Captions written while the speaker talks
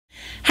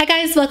Hi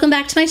guys, welcome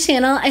back to my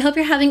channel. I hope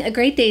you're having a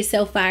great day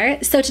so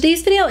far. So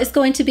today's video is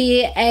going to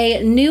be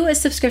a new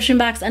subscription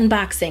box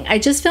unboxing. I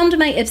just filmed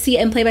my Ittse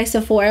and Play by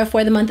Sephora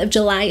for the month of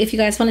July. If you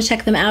guys want to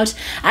check them out,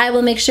 I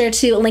will make sure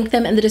to link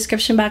them in the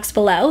description box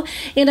below.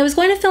 And I was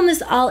going to film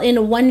this all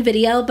in one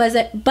video, but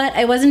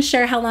I wasn't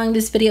sure how long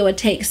this video would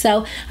take.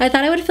 So I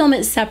thought I would film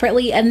it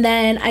separately, and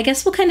then I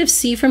guess we'll kind of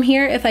see from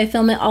here if I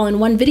film it all in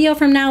one video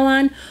from now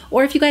on,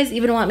 or if you guys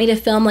even want me to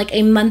film like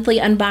a monthly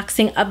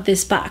unboxing of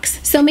this box.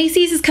 So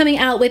Macy's is coming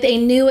out with a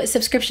new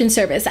subscription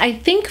service. I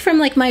think from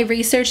like my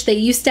research, they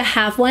used to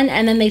have one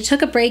and then they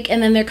took a break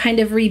and then they're kind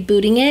of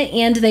rebooting it,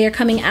 and they are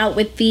coming out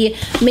with the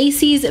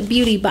Macy's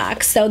beauty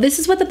box. So this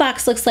is what the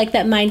box looks like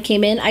that mine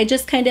came in. I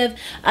just kind of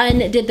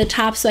undid the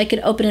top so I could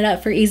open it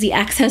up for easy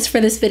access for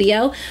this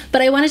video,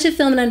 but I wanted to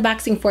film an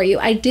unboxing for you.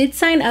 I did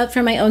sign up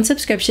for my own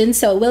subscription,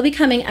 so it will be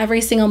coming every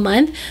single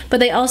month,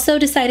 but they also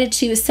decided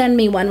to send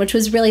me one, which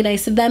was really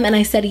nice of them, and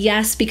I said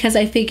yes because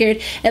I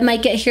figured it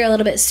might get here a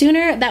little bit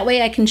sooner. That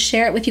way I can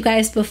share it with you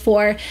guys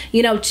before,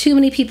 you know, too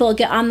many people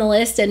get on the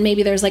list and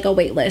maybe there's like a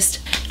wait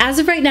list. As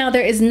of right now,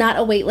 there is not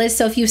a wait list,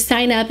 so if you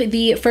sign up,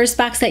 the first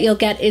box that you'll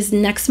get is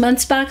next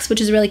month's box, which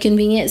is really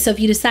convenient. So if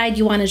you decide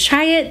you want to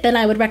try it, then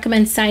I would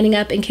recommend signing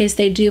up in case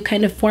they do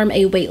kind of form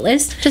a wait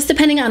list, just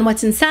depending on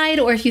what's inside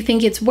or if you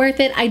think it's worth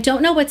it. I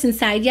don't know what's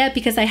inside yet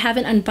because I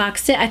haven't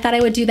unboxed it. I thought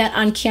I would do that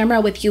on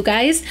camera with you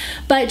guys,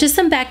 but just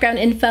some background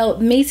info.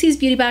 Macy's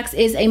Beauty Box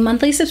is a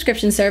monthly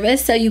subscription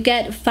service, so you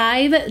get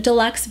 5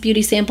 deluxe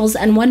beauty samples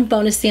and 1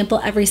 bonus sample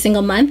every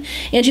single month,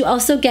 and you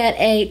also get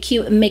a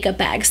cute makeup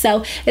bag.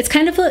 So it's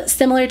kind of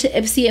similar to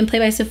Ittse and Play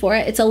by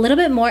Sephora. It's a little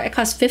bit more. It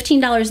costs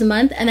 $15 a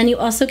month, and then you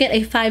also get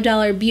a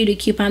 $5 beauty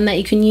coupon that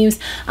you can use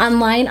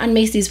online on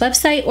Macy's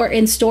website or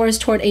in stores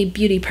toward a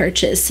beauty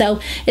purchase. So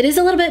it is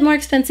a little bit more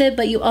expensive,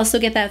 but you also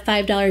get that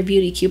 $5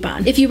 beauty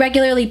coupon. If you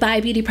regularly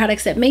buy beauty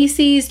products at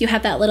Macy's, you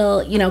have that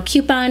little, you know,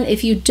 coupon.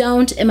 If you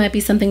don't, it might be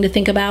something to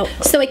think about.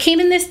 So it came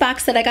in this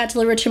box that I got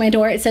delivered to my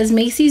door. It says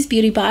Macy's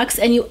Beauty Box,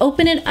 and you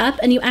open it up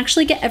and you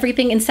actually get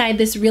everything inside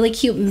this really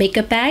cute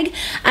makeup bag.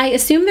 I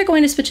assume they're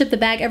going to switch up the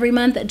bag every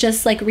month.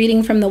 Just like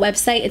reading from the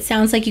website, it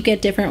sounds like you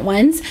get different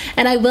ones,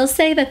 and I will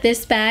say that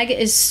this bag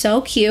is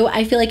so cute.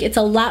 I feel like it's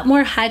a lot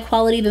more high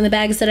quality than the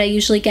bags that I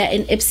usually get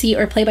in Ittse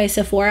or Play by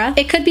Sephora.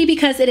 It could be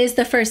because it is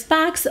the first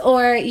box,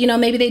 or you know,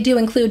 maybe they do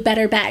include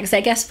better bags.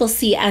 I guess we'll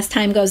see as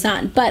time goes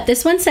on. But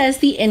this one says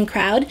the In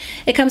Crowd.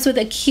 It comes with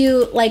a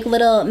cute like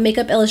little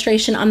makeup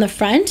illustration on the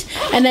front,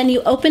 and then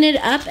you open it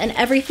up and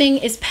everything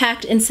is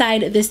packed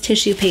inside this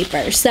tissue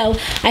paper. So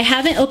I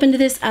haven't opened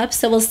this up,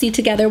 so we'll see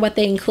together what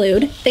they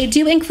include. They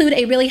do include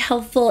a really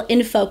helpful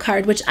info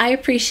card, which I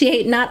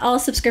appreciate. Not all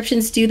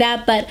subscriptions do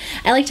that, but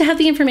I like to have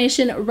the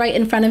information right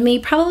in front of me,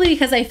 probably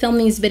because I film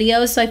these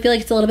videos, so I feel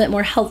like it's a little bit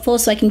more helpful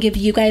so I can give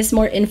you guys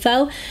more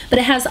info. But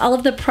it has all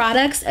of the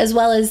products as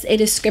well as a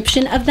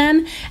description of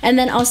them, and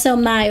then also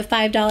my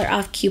 $5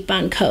 off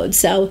coupon code,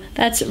 so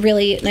that's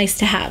really nice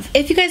to have.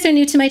 If you guys are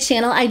new to my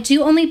channel, I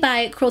do only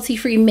buy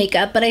cruelty-free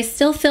makeup, but I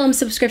still film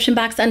subscription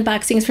box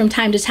unboxings from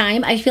time to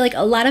time. I feel like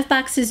a lot of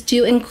boxes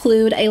do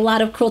include a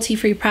lot of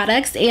cruelty-free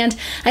products, and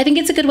I think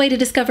it's a good way to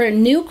discover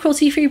new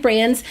cruelty-free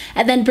brands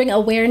and then bring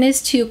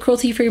awareness to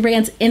cruelty-free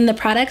brands in the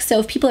products. So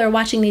if people are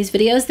watching these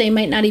videos, they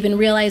might not even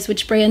realize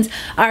which brands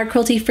are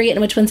cruelty-free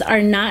and which ones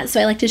are not,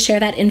 so I like to share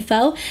that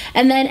info.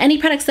 And then any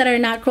products that are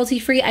not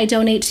cruelty-free, I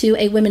donate to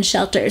a women's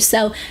shelter,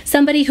 so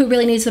somebody who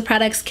really needs the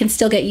products can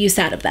still get use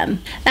out of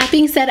them. That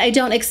being said, I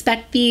don't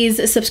expect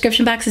these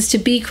subscription boxes to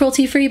be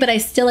cruelty-free, but I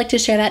still like to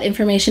share that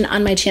information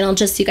on my channel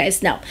just so you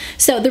guys know.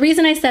 So the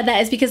reason I said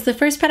that is because the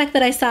first product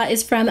that I saw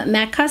is from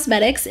MAC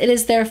Cosmetics. It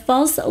is their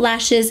False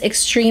Lashes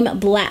Extreme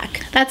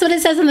Black. That's what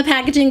it says on the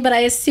packaging, but I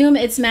assume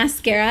it's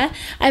mascara.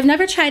 I've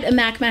never tried a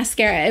MAC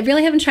mascara. I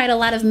really haven't tried a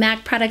lot of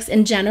MAC products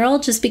in general,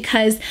 just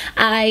because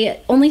I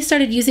only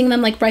started using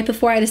them like right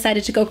before I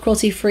decided to go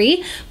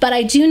cruelty-free, but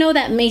I do know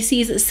that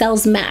Macy's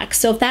sells MAC,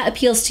 so if that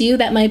appeals to you,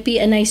 that might be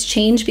a nice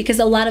change because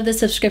a lot of the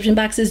subscription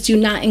boxes do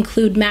not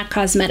include MAC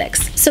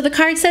Cosmetics. So the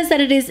card says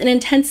that it is an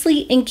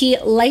intensely inky,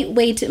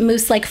 lightweight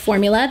mousse-like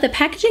formula. The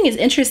packaging is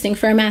interesting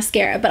for a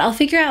mascara, but I'll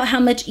figure out how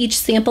much each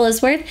sample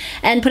is worth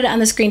and put it on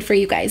the screen for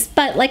you guys.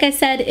 But like I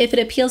said, if it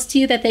appeals to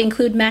you that they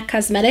include MAC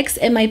Cosmetics,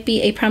 it might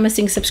be a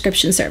promising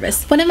subscription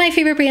service. One of my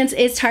favorite brands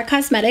is Tarte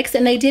Cosmetics,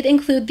 and they did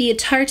include the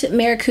Tarte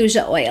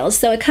Maracuja Oil.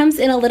 So it comes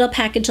in a little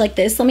package like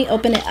this. Let me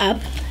open it up.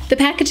 The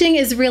packaging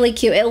is really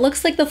cute. It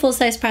looks like the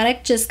full-size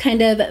product, just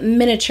kind of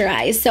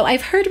miniaturized. So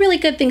I've heard really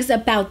good things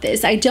about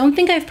this. I don't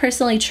think I've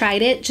personally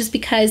tried it just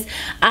because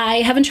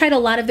I haven't tried a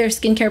lot of their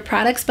skincare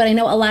products, but I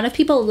know a lot of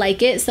people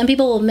like it. Some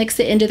people will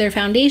mix it into their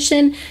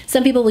foundation.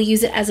 Some people will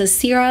use it as a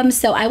serum.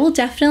 So I will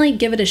definitely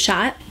give it a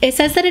shot. It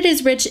says that it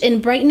is rich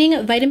in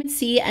brightening vitamin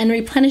C and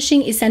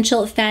replenishing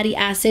essential fatty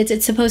acids.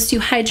 It's supposed to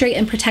hydrate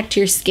and protect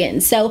your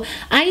skin. So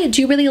I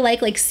do really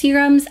like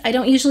serums. I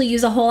don't usually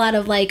use a whole lot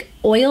of like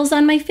oils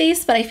on my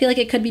face, but I feel like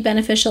it could be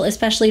beneficial,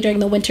 especially during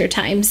the winter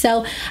time.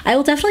 So I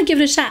will definitely give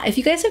it a shot. If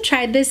you guys have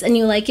tried this and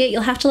you like it,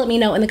 you'll have to let me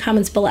know in the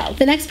comments below.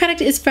 The next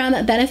product is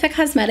from Benefit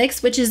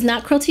Cosmetics, which is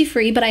not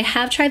cruelty-free, but I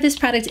have tried this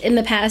product in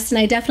the past and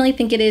I definitely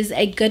think it is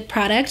a good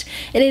product.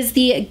 It is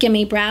the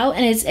Gimme Brow,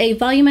 and it's a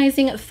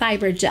volumizing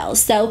fiber gel.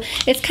 So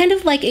it's kind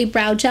of like a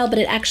brow gel, but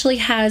it actually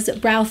has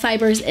brow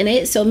fibers in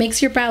it, so it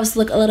makes your brows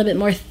look a little bit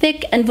more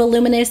thick and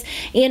voluminous,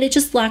 and it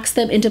just locks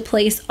them into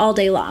place all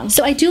day long.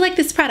 So I do like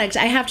this product.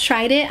 I have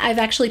tried it. I've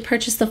actually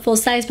purchased the full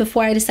size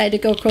before I decided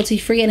to go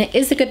cruelty-free, and it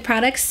is a good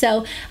product,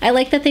 so I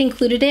like that they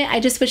included it. I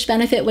just wish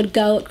Benefit would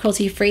go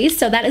cruelty-free,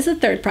 so that is the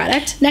third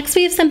product. Next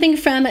we have something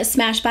from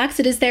Smashbox.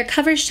 It is their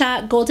Cover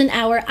Shot Golden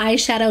Hour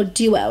Eyeshadow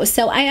Duo.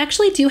 So I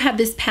actually do have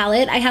this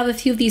palette. I have a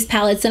few of these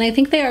palettes, and I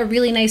think they are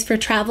really nice for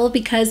travel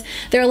because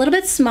they're a little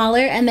bit smaller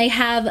and they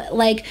have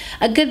like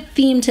a good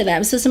theme to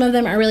them. So some of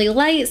them are really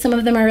light, some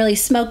of them are really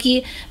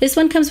smoky. This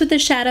one comes with the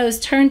shadows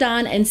turned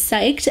on and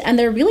psyched, and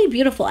they're really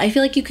beautiful. I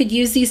feel like you could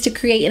use these to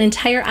create an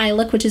entire eye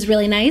look, which is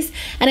really nice.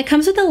 And it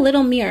comes with a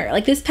little mirror.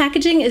 Like, this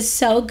packaging is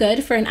so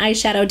good for an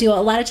eyeshadow duo.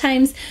 A lot of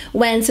times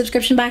when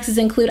subscription boxes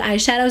include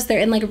eyeshadows, they're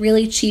in like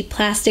really cheap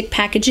plastic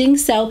packaging.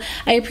 So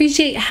I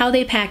appreciate how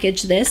they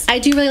package this. I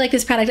do really like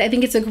this product. I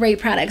think it's a great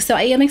product. So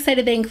I am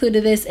excited they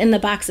included this in the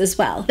box as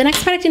well. The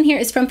next product in here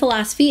is from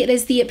Philosophy. It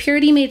is the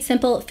Purity Made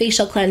Simple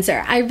Facial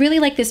Cleanser. I really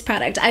like this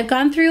product. I've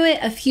gone through it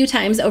a few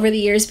times over the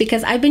years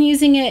because I've been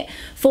using it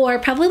for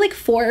probably like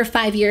 4 or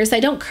 5 years. I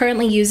don't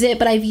currently use it,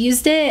 but I've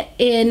used it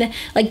in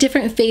like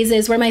different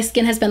phases where my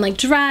skin has been like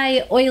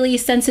dry, oily,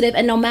 sensitive,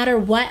 and no matter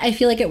what, I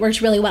feel like it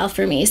works really well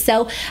for me.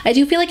 So I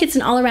do feel like it's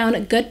an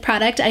all-around good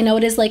product. I know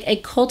it is like a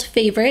cult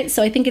favorite,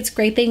 so I think it's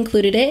great they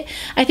included it.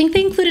 I think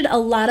they included a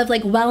lot of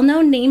like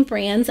well-known name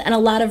brands and a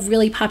lot of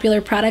really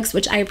popular products,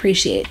 which I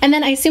appreciate. And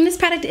then I assume this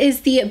product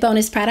is the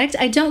bonus product.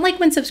 I don't like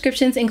when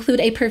subscriptions include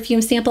a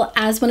perfume sample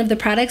as one of the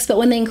products, but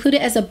when they include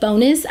it as a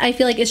bonus, I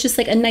feel like it's just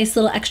like a nice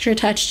little extra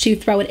touch to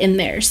throw it in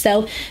there.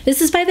 So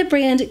this is by the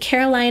brand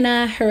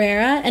Carolina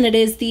Herrera, and it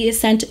is the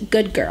scent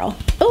Good Girl.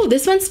 Oh,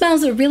 this one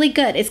smells really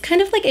good. It's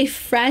kind of like a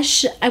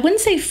fresh, I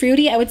wouldn't say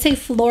fruity, I would say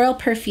floral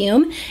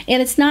perfume,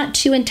 and it's not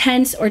too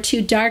intense or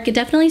too dark. It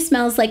definitely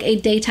smells like a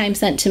daytime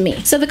scent to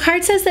me. So the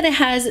card says that it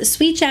has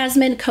sweet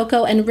jasmine,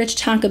 cocoa, and rich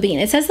tonka bean.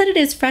 It says that it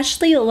is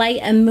freshly light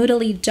and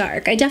moodily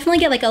dark. I definitely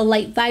get like a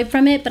light vibe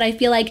from it, but I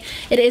feel like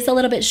it is a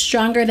little bit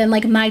stronger than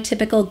like my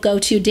typical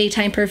go-to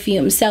daytime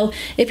perfume. So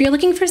if you're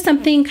looking for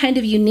something kind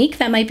of unique,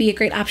 that might be a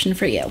great option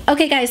for you.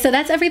 Okay guys, so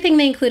that's everything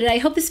they included. I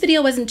hope this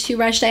video wasn't too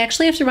rushed. I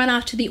actually have to run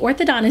off to the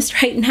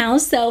orthodontist right now,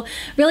 so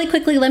really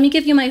quickly, let me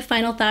give you my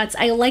final thoughts.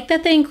 I like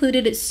that they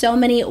included so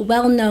many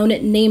well-known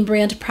name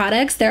brand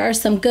products. There are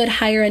some good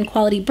higher end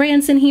quality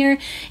brands in here,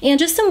 and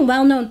just some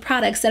well-known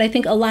products that I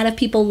think a lot of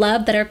people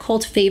love that are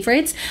cult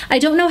favorites. I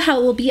don't know how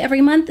it will be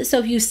every month, so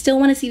if you still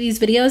want to see these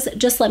videos,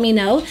 just let me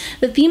know.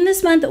 The theme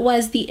this month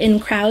was the in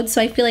crowd,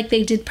 so I feel like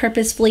they did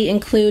purposefully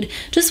include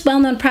just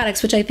well-known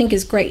products, which I think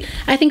is great.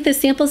 I think the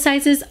sample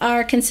sizes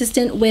are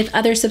consistent with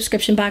other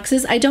subscription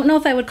boxes. I don't know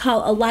if I would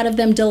call a lot of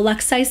them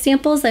deluxe size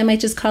samples. I might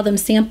just call them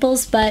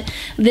samples, but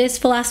this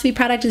Philosophy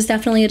product is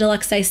definitely a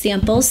deluxe size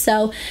sample,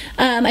 so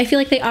I feel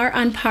like they are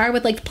on par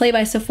with like the Play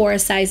by Sephora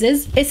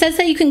sizes. It says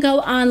that you can go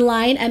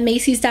online at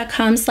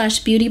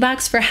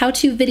Macy's.com/beautybox for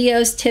how-to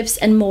videos, tips,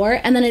 and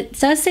more, and then it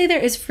does say there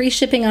is free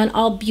shipping on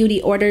all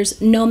beauty orders,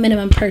 no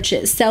minimum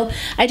purchase. So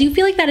I do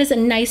feel like that is a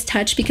nice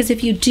touch, because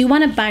if you do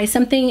want to buy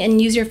something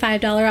and use your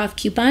 $5 off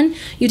coupon,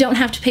 you don't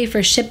have to pay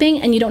for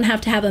shipping and you don't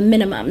have to have a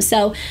minimum.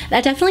 So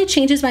that definitely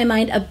changes my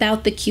mind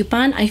about the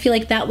coupon. I feel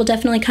like that will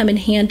definitely come in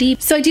handy.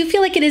 So I do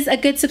feel like it is a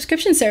good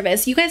subscription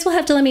service. You guys will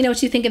have to let me know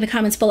what you think in the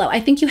comments below. I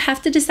think you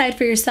have to decide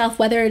for yourself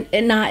whether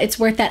or not it's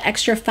worth that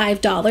extra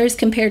 $5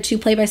 compared to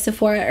Play by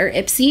Sephora or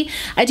Ittse.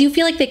 I do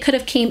feel like they could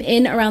have came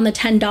in around the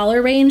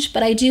 $10 range,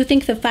 but I do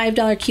think the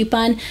 $5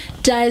 coupon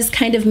does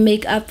kind of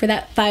make up for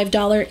that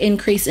 $5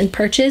 increase in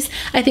purchase.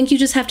 I think you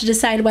just have to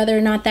decide whether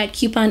or not that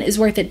coupon is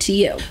worth it to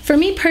you. For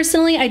me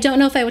personally, I don't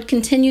know if I would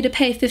continue to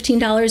pay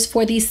 $15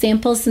 for these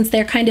samples, since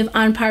they're kind of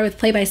on par with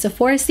Play by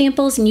Sephora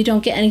samples and you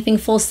don't get anything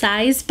full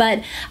size,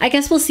 but I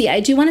guess we'll see. I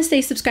do want to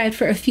stay subscribed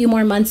for a few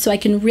more months so I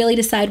can really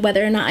decide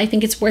whether or not I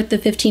think it's worth the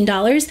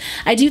 $15.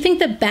 I do think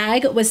the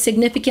bag was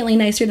significantly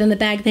nicer than the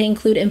bag they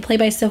include in Play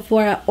by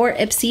Sephora or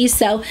Ittse,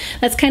 so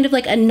that's kind of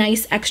like a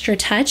nice extra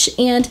touch,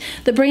 and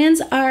the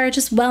brands are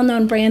just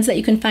well-known brands that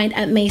you can find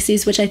at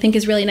Macy's, which I think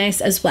is really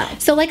nice as well.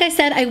 So like I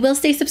said, I will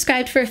stay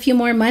subscribed for a few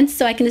more months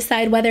so I can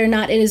decide whether or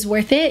not it is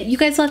worth it. You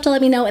guys will have to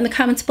let me know in the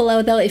comments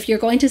below though if you're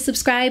going to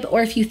subscribe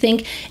or if you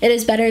think it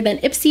is better than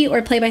Ittse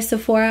or Play by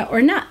Sephora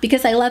or not,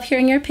 because I love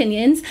hearing your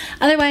opinions.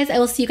 Otherwise, I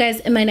will see you guys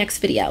in my next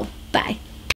video. Bye.